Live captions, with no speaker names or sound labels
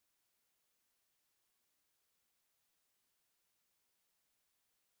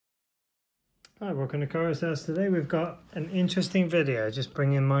Hi, welcome to Kairos House. Today we've got an interesting video. Just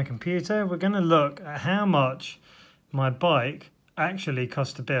bring in my computer. We're going to look at how much my bike actually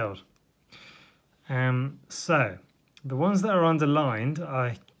cost to build. So the ones that are underlined,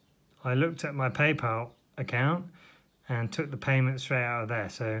 I looked at my PayPal account and took the payment straight out of there.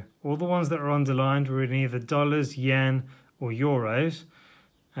 So all the ones that are underlined were in either dollars, yen or euros,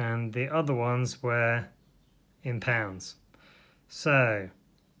 and the other ones were in pounds. So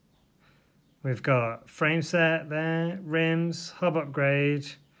we've got frame set there, rims, hub upgrade,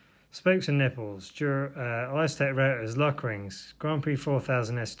 spokes and nipples, Dura-Ace rotors, lock rings, Grand Prix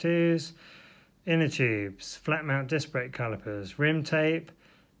 4000 S2s, inner tubes, flat mount disc brake calipers, rim tape,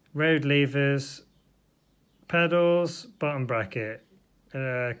 road levers, pedals, button bracket,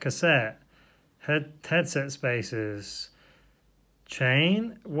 cassette, headset spacers,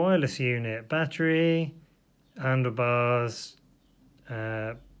 chain, wireless unit, battery, handlebars,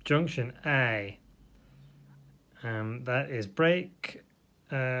 junction A, that is brake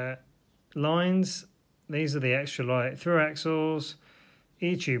lines. These are the extra light Thru Axles,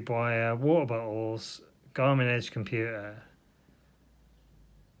 E-tube wire, water bottles, Garmin Edge computer.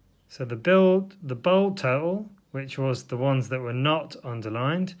 So the bold total, which was the ones that were not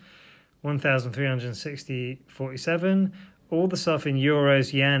underlined, 1,360.47. All the stuff in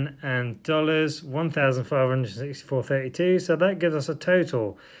euros, yen and dollars, 1,564.32. So that gives us a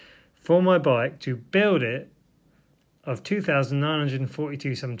total for my bike to build it of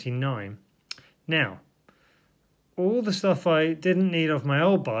 2,942.79. Now, all the stuff I didn't need off my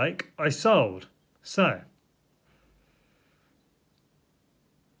old bike, I sold. So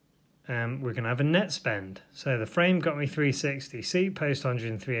we're going to have a net spend. So the frame got me 360, seat post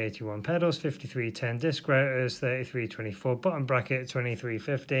 103.81, pedals 53.10, disc rotors 33.24, button bracket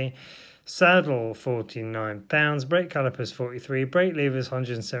 23.50, saddle £49, brake calipers 43, brake levers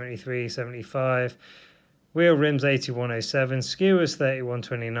 173.75, wheel rims 81.07, skewers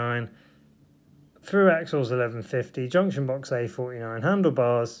 31.29, through axles 11.50, junction box A 49,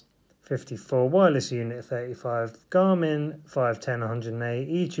 handlebars 54, wireless unit 35, Garmin 510 108,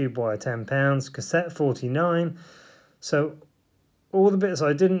 E-tube wire £10, cassette 49. So all the bits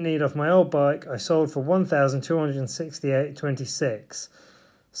I didn't need off my old bike I sold for 1,268.26.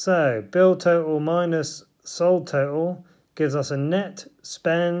 So build total minus sold total gives us a net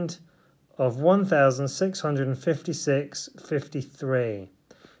spend of 1,656.53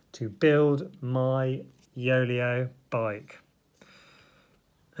 to build my Yoeleo bike.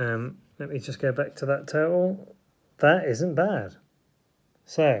 Let me just go back to that total. That isn't bad.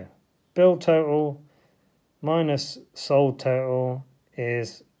 So, build total minus sold total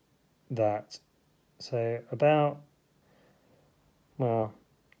is that. So, about, well,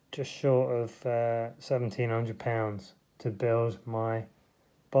 just short of £1,700 to build my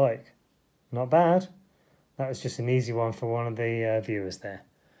bike. Not bad. That was just an easy one for one of the viewers there.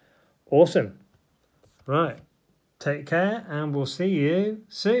 Awesome. Right. Take care, and we'll see you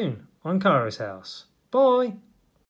soon on Kairos House. Bye!